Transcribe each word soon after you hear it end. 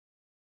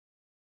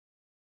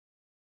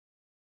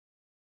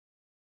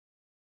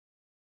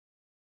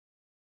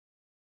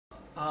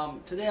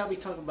Today I'll be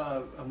talking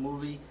about a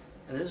movie,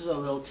 and this is a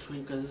real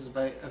treat because this is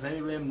a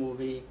very rare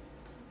movie.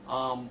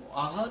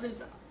 I heard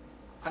it's,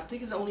 I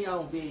think it's only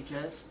on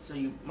VHS, so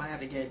you might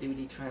have to get a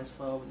DVD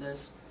transfer of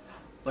this.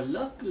 But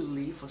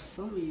luckily, for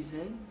some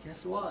reason,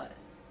 guess what?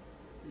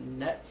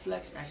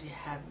 Netflix actually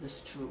have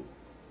this too.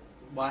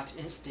 Watch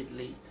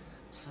instantly.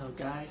 So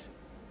guys,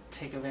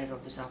 take advantage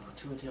of this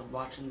opportunity of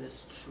watching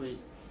this treat.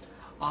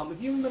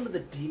 If you remember the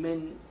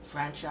Demon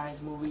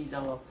franchise movies,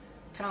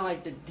 kind of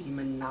like the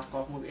Demon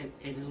knockoff movie in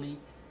Italy,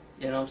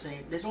 you know what I'm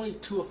saying? There's only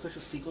two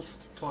official sequels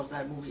towards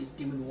that movie, is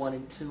Demon 1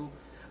 and 2.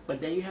 But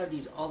then you have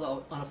these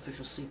other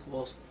unofficial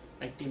sequels,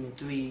 like Demon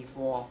 3,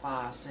 4,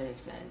 5,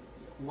 6, and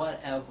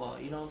whatever,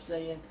 you know what I'm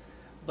saying?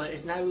 But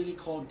it's not really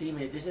called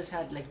Demon. They just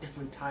had like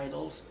different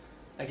titles,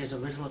 like its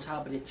original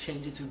title, but they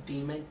changed it to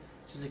Demon,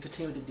 so they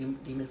continue with the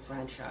Demon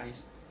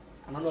franchise.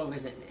 I don't know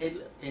if it's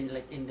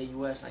in the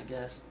US, I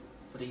guess,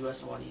 for the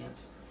US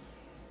audience.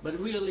 But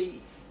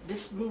really,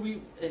 this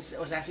movie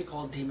was actually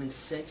called Demon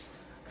 6,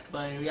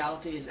 but in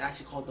reality it's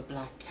actually called The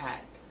Black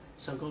Cat.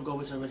 So I'm going to go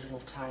with the original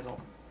title.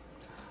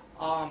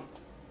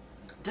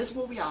 This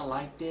movie, I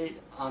liked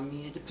it. I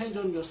mean, it depends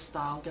on your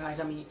style, guys.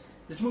 I mean,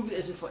 this movie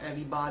isn't for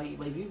everybody,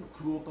 but if you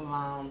grew up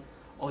around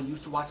or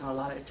used to watching a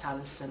lot of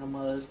Italian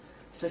cinemas,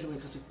 especially when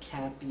it comes to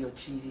campy or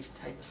cheesy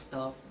type of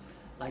stuff,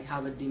 like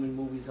how the Demon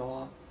movies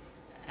are.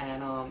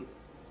 And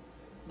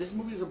this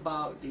movie is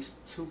about these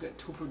two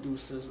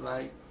producers,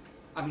 right?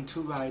 I mean,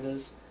 two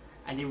writers,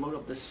 and they wrote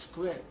up the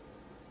script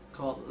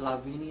called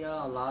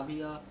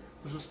Lavia,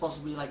 which was supposed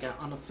to be like an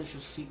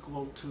unofficial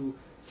sequel to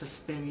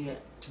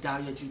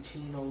Dario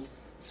Argentino's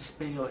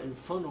Suspiria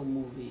Inferno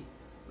movie,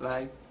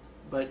 right?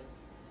 But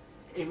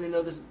even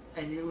though this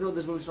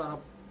movie's trying to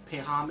pay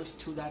homage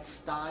to that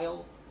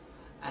style,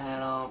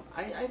 and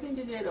I think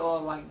they did an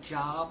alright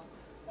job,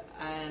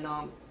 and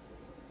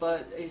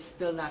but it's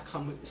still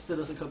still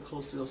doesn't come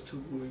close to those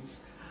two movies.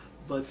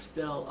 But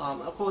still,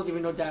 of course,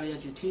 even though Dario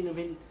Argentino,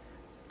 even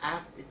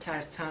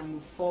as time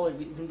moved forward,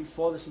 even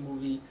before this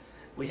movie,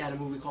 we had a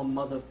movie called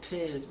Mother of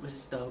Tears, which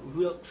is the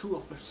true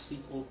official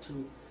sequel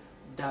to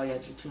Dario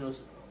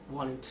Argentino's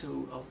 1 and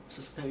 2 of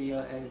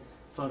Suspiria and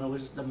Inferno,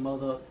 which is the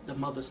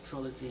Mother's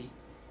trilogy,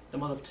 the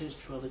Mother of Tears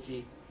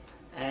trilogy.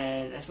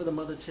 And as for the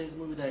Mother of Tears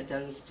movie that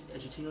Dario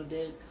Argentino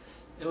did,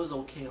 it was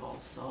okay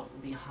also,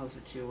 to be honest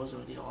with you. It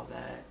wasn't really all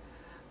that.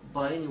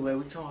 But anyway,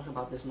 we're talking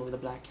about this movie, The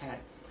Black Cat.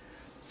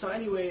 So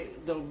anyway,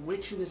 the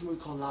witch in this movie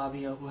called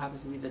Lavia, who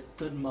happens to be the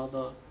good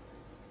mother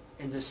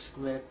in this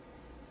script,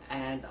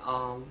 and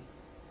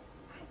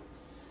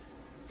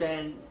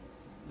then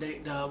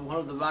one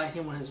of the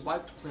him and his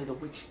wife to play the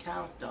witch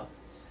character.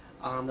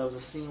 There was a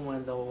scene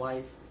when the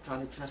wife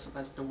trying to dress up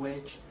as the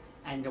witch,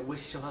 and the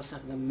witch shows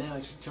herself in the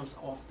mirror. She jumps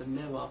off the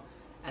mirror,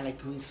 and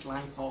like green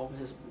slime fall over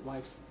his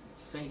wife's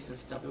face and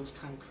stuff. It was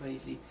kind of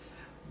crazy,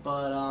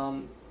 but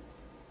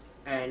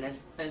and as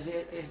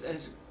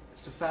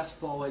to fast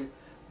forward,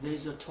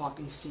 there's the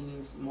talking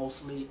scenes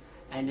mostly,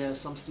 and there's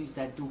some scenes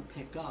that do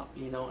pick up,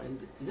 you know, in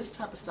this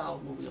type of style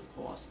of movie, of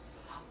course.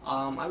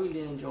 I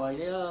really enjoy it.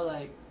 They are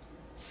like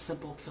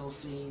simple kill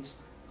scenes.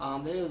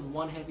 There is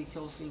one heavy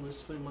kill scene, which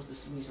is pretty much the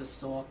scene you just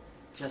saw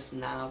just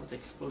now, with the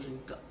explosion,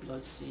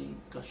 blood scene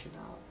gushing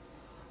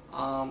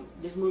out.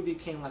 This movie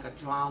became like a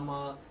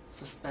drama,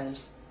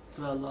 suspense,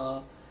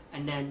 thriller,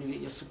 and then you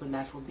get your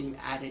supernatural theme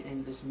added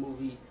in this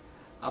movie.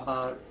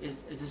 About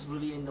is this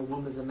really in the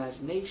woman's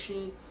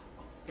imagination,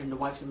 in the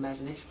wife's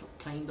imagination,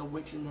 playing the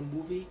witch in the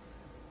movie,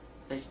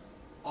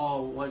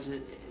 or was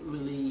it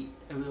really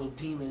a real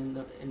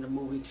demon in the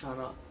movie trying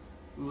to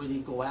really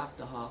go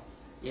after her?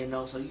 You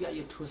know, so you got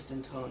your twists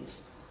and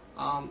turns.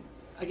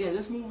 Again,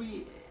 this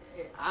movie,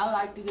 I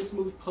liked this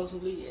movie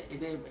personally.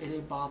 It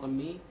didn't bother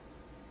me,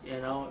 you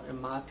know,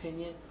 in my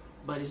opinion.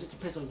 But it just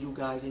depends on you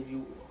guys. If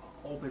you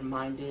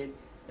open-minded,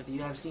 if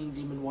you have seen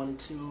Demon 1 and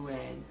 2,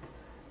 and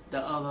the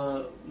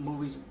other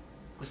movies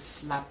was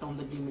slapped on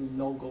the Demon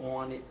logo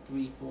on it,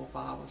 3, 4,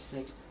 5, or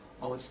 6,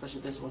 or especially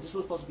this one. This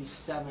was supposed to be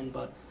 7,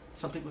 but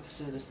some people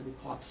consider this to be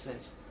part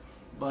 6.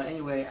 But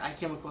anyway, I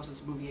came across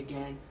this movie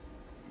again,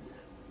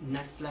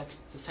 Netflix.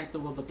 Just type the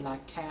word The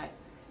Black Cat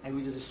and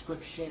read the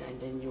description, and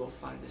then you will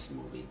find this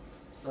movie.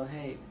 So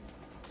hey,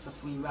 it's a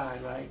free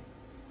ride, right?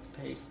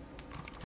 Peace.